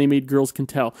and when they made Girls Can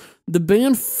Tell. The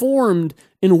band formed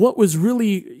in what was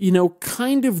really,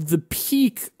 kind of the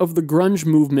peak of the grunge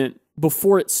movement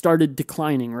before it started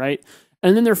declining, right?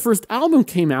 And then their first album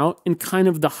came out in kind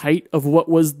of the height of what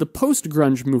was the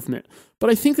post-grunge movement.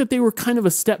 But I think that they were kind of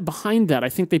a step behind that. I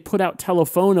think they put out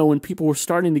Telephono when people were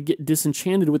starting to get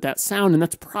disenchanted with that sound, and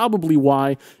that's probably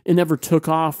why it never took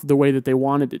off the way that they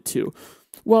wanted it to.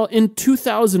 Well, in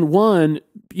 2001,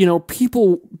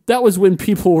 that was when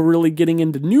people were really getting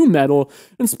into nu metal,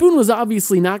 and Spoon was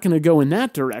obviously not going to go in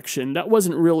that direction. That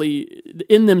wasn't really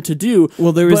in them to do.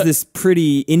 Well, there was this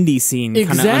pretty indie scene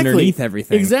kind of underneath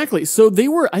everything. Exactly. So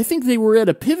I think they were at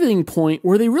a pivoting point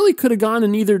where they really could have gone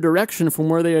in either direction from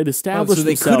where they had established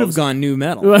themselves. So they could have gone nu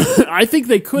metal. I think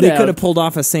they could have. They could have pulled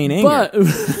off a Saint Anger.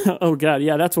 But, oh God,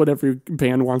 yeah, that's what every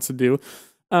band wants to do.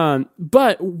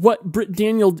 But what Britt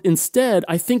Daniels instead,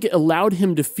 I think it allowed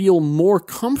him to feel more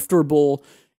comfortable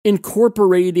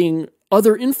incorporating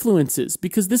other influences,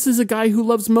 because this is a guy who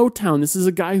loves Motown. This is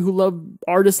a guy who loved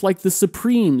artists like the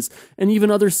Supremes and even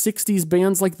other 60s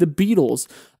bands like the Beatles.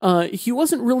 He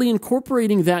wasn't really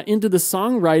incorporating that into the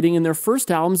songwriting in their first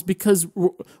albums, because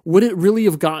would it really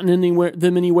have gotten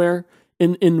them anywhere?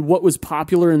 In what was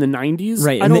popular in the 90s,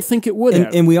 right? I don't think it would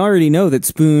have. And we already know that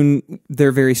Spoon,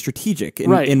 they're very strategic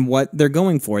in what they're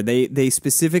going for. They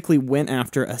specifically went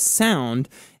after a sound.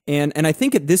 And I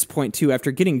think at this point, too, after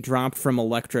getting dropped from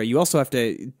Elektra, you also have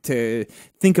to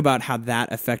think about how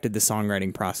that affected the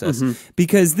songwriting process.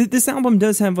 Because this album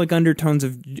does have like undertones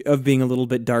of being a little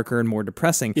bit darker and more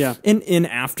depressing. Yeah. And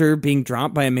after being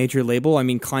dropped by a major label, I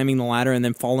mean, climbing the ladder and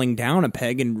then falling down a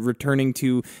peg and returning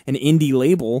to an indie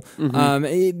label,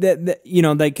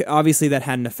 obviously that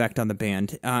had an effect on the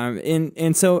band.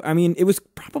 And so, I mean, it was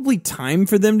probably time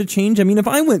for them to change. I mean, if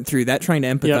I went through that, trying to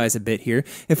empathize a bit here,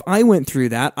 if I went through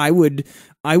that, I would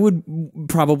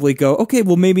probably go, okay,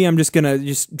 well, maybe I'm just gonna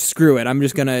screw it. I'm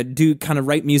just gonna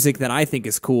write music that I think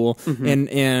is cool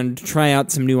and try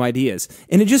out some new ideas.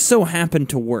 And it just so happened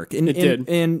to work. And it did.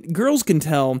 And Girls Can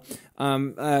Tell,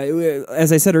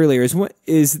 as I said earlier,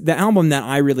 is the album that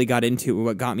I really got into,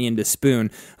 what got me into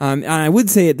Spoon. And I would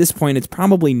say at this point, it's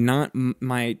probably not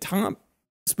my top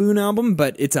Spoon album,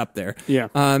 but it's up there. Yeah.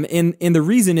 And the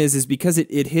reason is because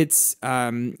it hits,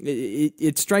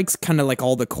 it strikes kind of like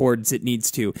all the chords it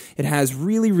needs to. It has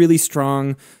really, really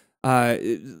strong,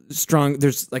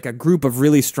 there's like a group of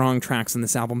really strong tracks on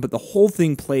this album, but the whole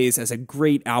thing plays as a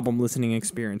great album listening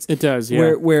experience. It does,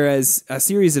 yeah. Whereas a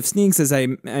series of sneaks, as I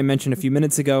mentioned a few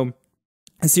minutes ago,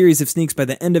 a series of sneaks, by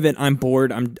the end of it, I'm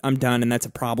bored, I'm done, and that's a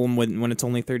problem when it's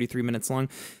only 33 minutes long.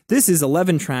 This is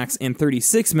 11 tracks and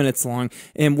 36 minutes long,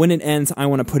 and when it ends, I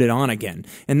want to put it on again.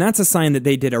 And that's a sign that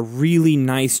they did a really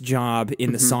nice job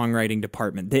in the songwriting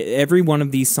department. Every one of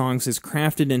these songs is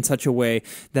crafted in such a way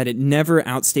that it never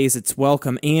outstays its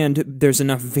welcome, and there's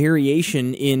enough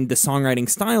variation in the songwriting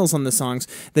styles on the songs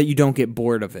that you don't get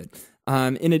bored of it.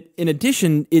 In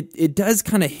addition, it does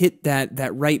kind of hit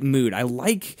that right mood. I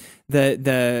like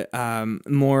the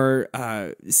more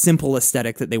simple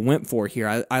aesthetic that they went for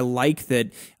here. I like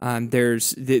that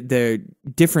there's the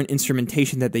different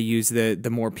instrumentation that they use, the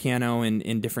more piano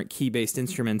and different key-based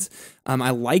instruments. I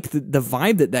like the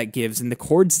vibe that gives, and the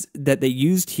chords that they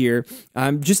used here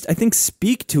I think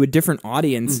speak to a different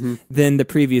audience than the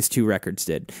previous two records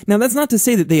did. Now, that's not to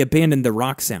say that they abandoned the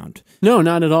rock sound. No,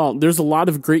 not at all. There's a lot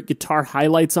of great guitar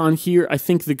highlights on here. I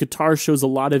think the guitar shows a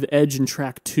lot of edge in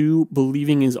track 2,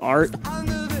 Believing Is Art.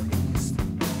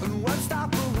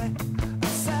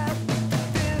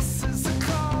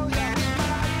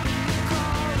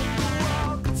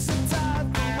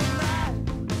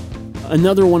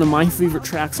 Another one of my favorite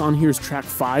tracks on here is track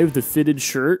 5, The Fitted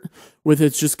Shirt, with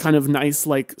its just kind of nice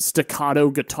like staccato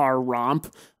guitar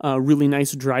romp, really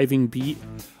nice driving beat.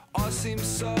 All seems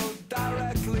so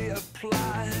directly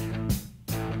applied.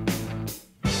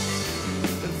 The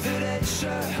fitted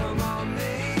shirt hung on me.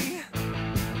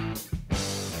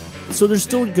 So there's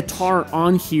still guitar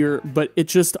on here, but it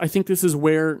just, I think this is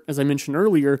where, as I mentioned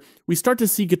earlier, we start to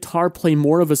see guitar play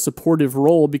more of a supportive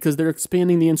role because they're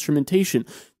expanding the instrumentation.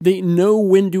 They know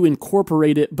when to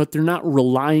incorporate it, but they're not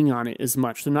relying on it as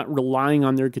much. They're not relying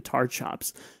on their guitar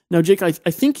chops. Now, Jake, I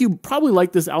think you probably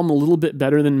like this album a little bit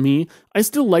better than me. I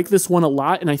still like this one a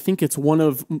lot, and I think it's one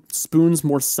of Spoon's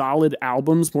more solid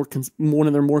albums, one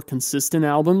of their more consistent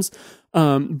albums.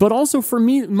 But also for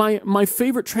me, my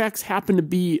favorite tracks happen to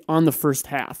be on the first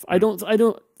half. I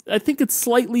think it's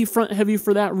slightly front heavy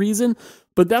for that reason,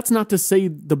 but that's not to say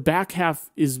the back half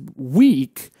is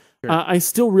weak. Sure. I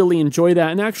still really enjoy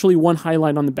that. And actually one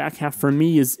highlight on the back half for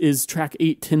me is track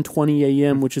 8, 10:20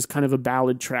 a.m., which is kind of a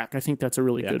ballad track. I think that's a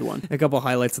really good one. A couple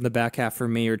highlights on the back half for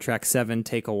me are track 7,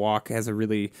 Take a Walk, has a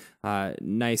really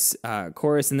nice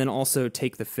chorus, and then also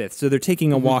Take the Fifth. So they're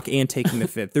taking a walk and taking the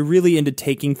fifth. They're really into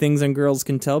taking things on Girls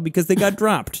Can Tell because they got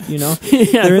dropped, you know?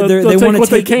 Yeah, they want to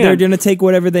take, they're going to take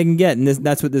whatever they can get, and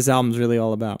that's what this album's really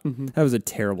all about. Mm-hmm. That was a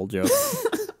terrible joke.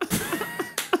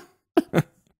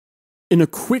 In a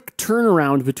quick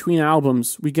turnaround between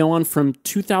albums, we go on from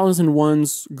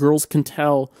 2001's Girls Can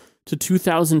Tell to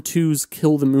 2002's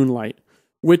Kill the Moonlight,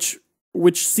 which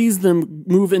sees them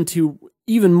move into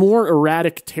even more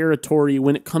erratic territory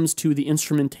when it comes to the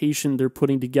instrumentation they're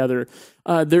putting together.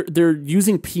 They're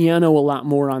using piano a lot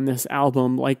more on this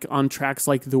album, like on tracks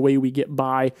like The Way We Get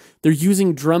By. They're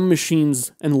using drum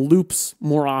machines and loops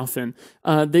more often.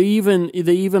 They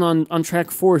even on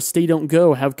track 4, Stay Don't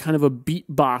Go, have kind of a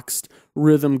beatboxed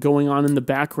rhythm going on in the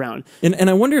background. And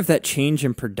I wonder if that change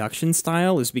in production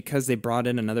style is because they brought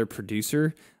in another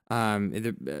producer,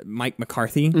 Mike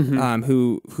McCarthy, mm-hmm.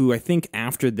 Who I think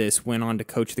after this went on to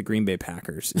coach the Green Bay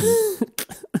Packers.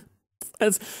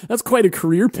 That's quite a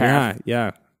career path.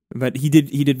 Yeah. But he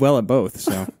did well at both,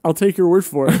 so I'll take your word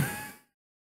for it.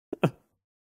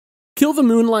 Kill the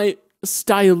Moonlight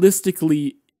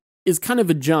stylistically is kind of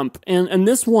a jump, and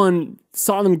this one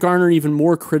saw them garner even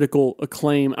more critical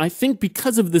acclaim. I think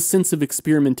because of the sense of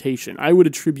experimentation, I would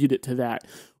attribute it to that.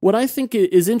 What I think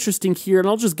is interesting here, and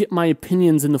I'll just get my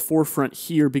opinions in the forefront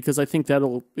here because I think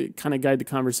that'll kind of guide the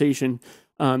conversation,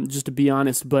 just to be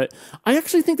honest, but I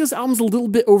actually think this album's a little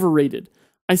bit overrated.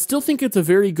 I still think it's a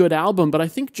very good album, but I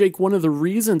think, Jake, one of the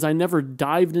reasons I never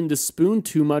dived into Spoon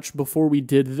too much before we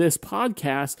did this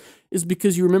podcast is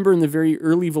because you remember in the very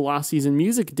early Velocities in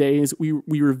Music days, we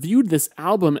reviewed this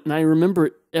album, and I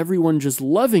remember everyone just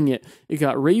loving it. It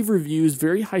got rave reviews,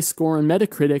 very high score on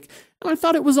Metacritic, and I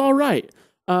thought it was all right.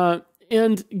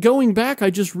 And going back, I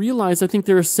just realized I think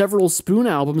there are several Spoon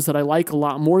albums that I like a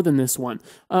lot more than this one.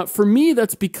 For me,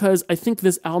 that's because I think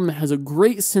this album has a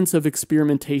great sense of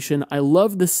experimentation. I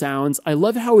love the sounds. I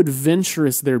love how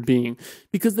adventurous they're being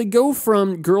because they go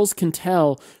from Girls Can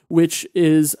Tell, which,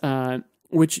 as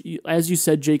you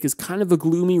said, Jake, is kind of a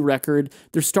gloomy record.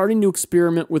 They're starting to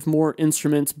experiment with more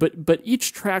instruments, but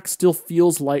each track still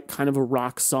feels like kind of a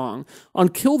rock song. On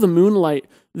Kill the Moonlight,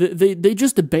 they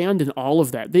just abandon all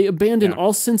of that. They abandon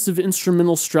all sense of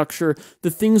instrumental structure.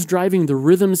 The things driving the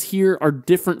rhythms here are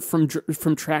different from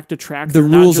track to track. The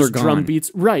rules are gone. Drum beats,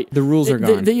 right? The rules are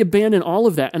gone. They abandon all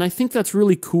of that, and I think that's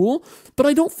really cool. But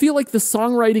I don't feel like the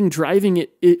songwriting driving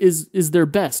it is their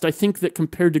best. I think that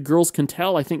compared to Girls Can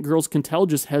Tell, I think Girls Can Tell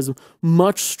just has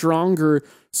much stronger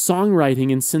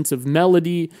songwriting in sense of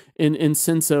melody, in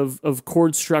sense of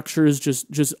chord structures,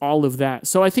 just all of that.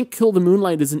 So I think Kill the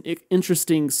Moonlight is an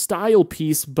interesting style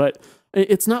piece, but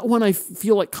it's not one I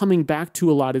feel like coming back to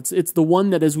a lot. It's the one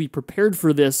that as we prepared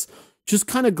for this just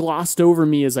kind of glossed over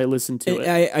me as I listened to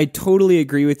it. I totally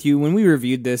agree with you. When we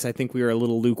reviewed this, I think we were a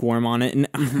little lukewarm on it,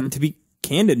 and to be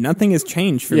candid, nothing has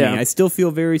changed for me. I still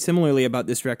feel very similarly about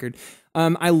this record.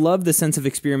 I love the sense of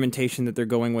experimentation that they're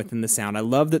going with in the sound. I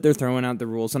love that they're throwing out the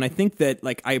rules, and I think that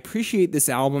I appreciate this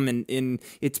album in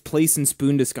its place in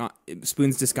Spoon's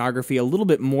discography a little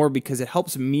bit more because it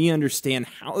helps me understand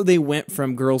how they went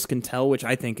from Girls Can Tell, which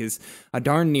I think is a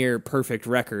darn near perfect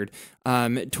record,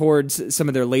 towards some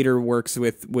of their later works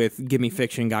with Gimme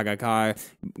Fiction, Gaga,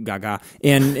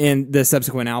 and the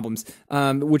subsequent albums,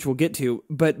 which we'll get to.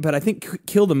 But I think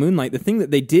Kill the Moonlight, the thing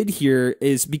that they did here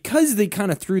is because they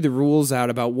kind of threw the rules rules out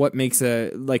about what makes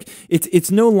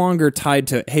it's no longer tied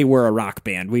to, hey, we're a rock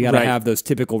band. We got to have those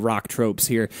typical rock tropes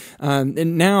here.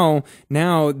 And now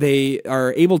they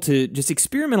are able to just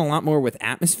experiment a lot more with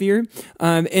atmosphere.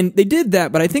 And they did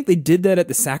that, but I think they did that at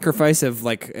the sacrifice of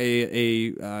like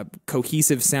a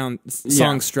cohesive song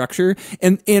structure.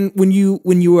 And when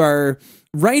you are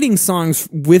writing songs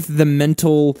with the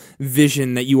mental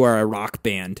vision that you are a rock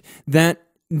band, that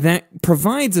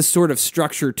provides a sort of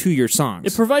structure to your songs.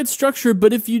 It provides structure,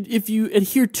 but if you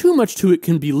adhere too much to it,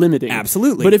 can be limiting.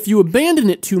 Absolutely. But if you abandon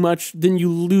it too much, then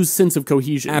you lose sense of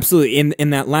cohesion. Absolutely.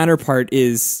 And that latter part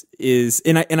is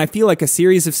and I feel like A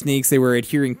Series of Sneaks, they were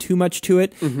adhering too much to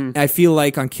it. I feel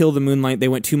like on Kill the Moonlight, they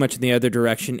went too much in the other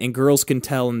direction, and Girls Can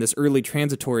Tell in this early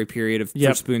transitory period of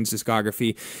for Spoon's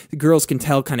discography, Girls Can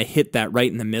Tell kind of hit that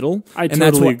right in the middle. I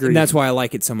totally agree. And that's why I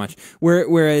like it so much.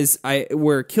 Whereas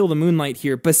Kill the Moonlight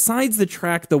here, besides the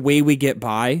track The Way We Get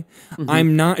By,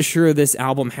 I'm not sure this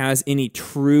album has any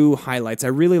true highlights. I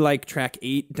really like track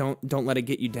 8, Don't Let It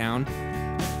Get You Down.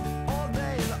 All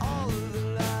day and all of the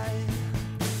light.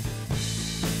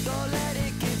 Don't let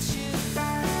it get you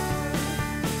down.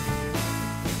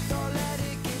 Don't let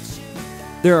it get you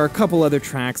down. There are a couple other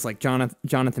tracks like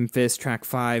Jonathan Fisk, track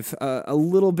 5, a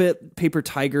little bit Paper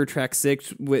Tiger, track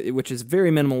 6, which is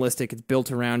very minimalistic. It's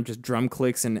built around just drum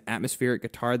clicks and atmospheric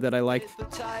guitar that I like. If a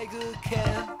tiger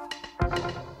can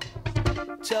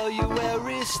tell you where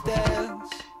he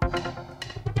stands,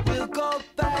 we'll go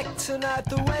back tonight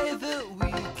the way that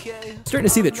we came. Starting to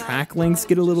see the track lengths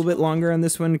get a little bit longer on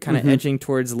this one, kind of edging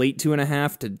towards late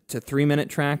 2.5 to 3 minute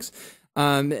tracks.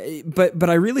 But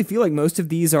I really feel like most of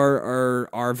these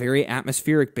are very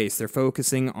atmospheric based. They're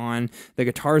focusing on the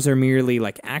guitars are merely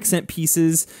like accent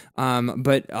pieces.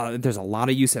 But there's a lot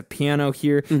of use of piano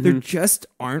here. There just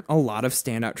aren't a lot of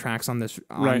standout tracks on this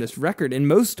record, and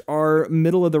most are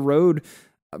middle of the road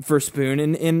for Spoon,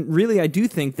 and really I do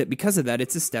think that because of that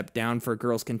it's a step down for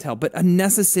Girls Can Tell, but a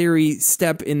necessary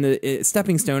step in the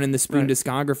stepping stone in the Spoon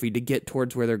discography to get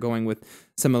towards where they're going with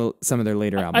some of their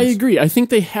later albums. I agree. I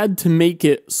think they had to make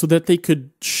it so that they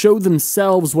could show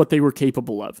themselves what they were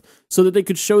capable of, so that they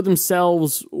could show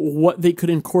themselves what they could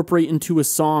incorporate into a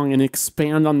song and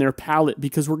expand on their palette,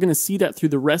 because we're going to see that through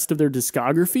the rest of their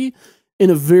discography in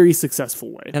a very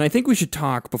successful way. And I think we should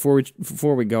talk before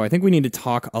we go. I think we need to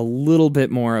talk a little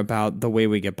bit more about The Way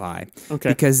We Get By. Okay.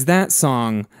 Because that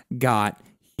song got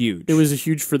huge. It was a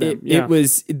huge for them.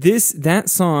 That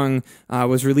song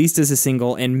was released as a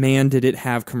single, and man, did it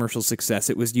have commercial success.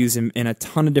 It was used in a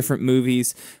ton of different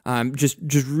movies. Just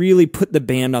really put the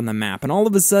band on the map. And all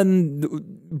of a sudden,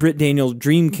 Britt Daniels'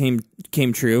 dream came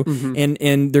true,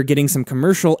 and they're getting some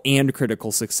commercial and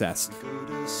critical success. Go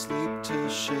to sleep to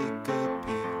shake a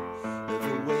pin,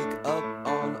 never wake up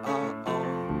on our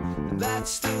own.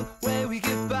 That's the way we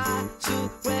get by, so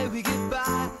the way we get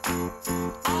by.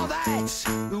 Oh, that's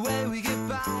the way we get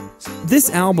by.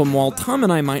 This album, while Tom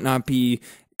and I might not be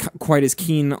quite as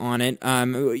keen on it,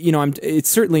 it's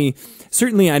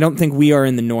certainly I don't think we are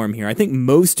in the norm here. I think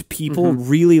most people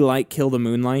really like Kill the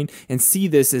Moonlight and see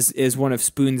this as one of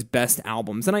Spoon's best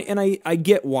albums, and I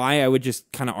get why. I would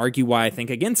just kind of argue why I think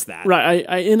against that. Right,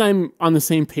 and I'm on the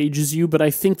same page as you, but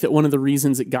I think that one of the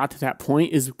reasons it got to that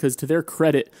point is because, to their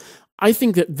credit, I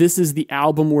think that this is the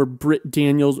album where Britt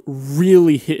Daniels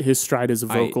really hit his stride as a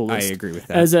vocalist. I agree with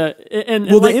that.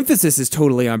 The emphasis is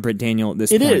totally on Britt Daniel at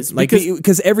this point. It is,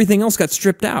 because everything else got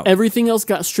stripped out. Everything else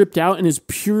got stripped out and is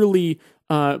purely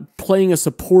playing a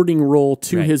supporting role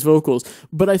to his vocals.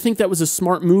 But I think that was a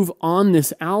smart move on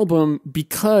this album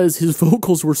because his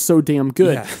vocals were so damn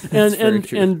good. Yeah,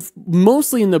 and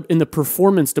mostly in the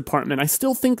performance department. I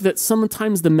still think that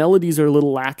sometimes the melodies are a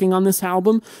little lacking on this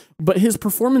album, but his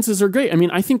performances are great. I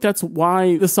mean, I think that's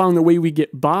why the song The Way We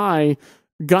Get By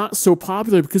got so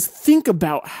popular, because think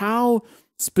about how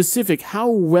specific, how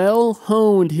well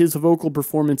honed his vocal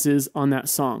performance is on that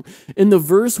song. In the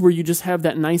verse where you just have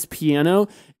that nice piano,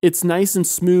 it's nice and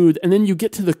smooth, and then you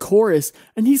get to the chorus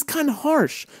and he's kind of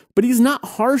harsh, but he's not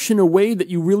harsh in a way that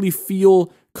you really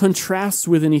feel contrasts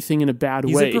with anything in a bad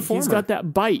way. A performer. He's got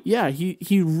that bite. Yeah,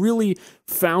 he really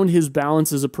found his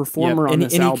balance as a performer on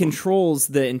this album. And he controls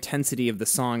the intensity of the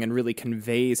song and really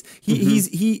conveys.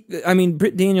 I mean,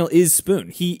 Britt Daniel is Spoon.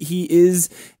 He is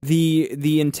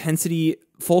the intensity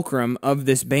fulcrum of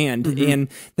this band, and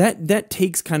that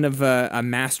takes kind of a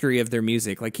mastery of their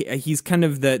music. Like he's kind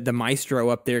of the maestro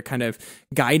up there, kind of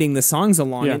guiding the songs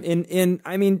along. Yeah. And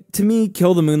I mean, to me,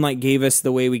 "Kill the Moonlight" gave us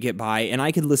 "The Way We Get By," and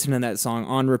I could listen to that song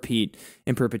on repeat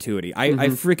in perpetuity. I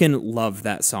freaking love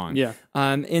that song. Yeah.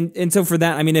 And so for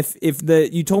that, I mean, if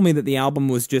you told me that the album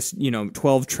was just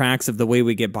 12 tracks of "The Way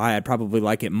We Get By," I'd probably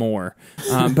like it more.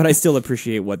 But I still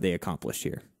appreciate what they accomplished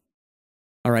here.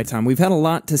 All right, Tom, we've had a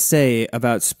lot to say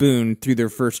about Spoon through their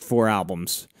first 4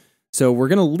 albums. So we're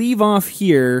going to leave off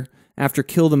here after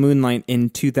 "Kill the Moonlight"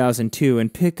 in 2002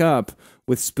 and pick up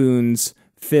with Spoon's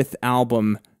 5th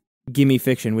album, Gimme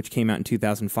Fiction, which came out in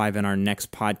 2005 in our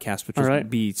next podcast, which will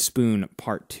be Spoon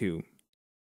Part 2.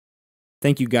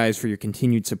 Thank you guys for your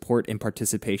continued support and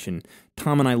participation.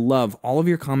 Tom and I love all of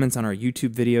your comments on our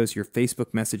YouTube videos, your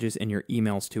Facebook messages, and your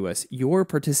emails to us. Your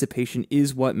participation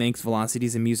is what makes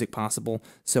Velocities in Music possible,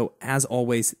 so as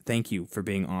always, thank you for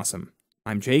being awesome.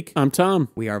 I'm Jake. I'm Tom.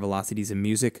 We are Velocities in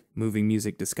Music, moving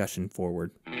music discussion forward.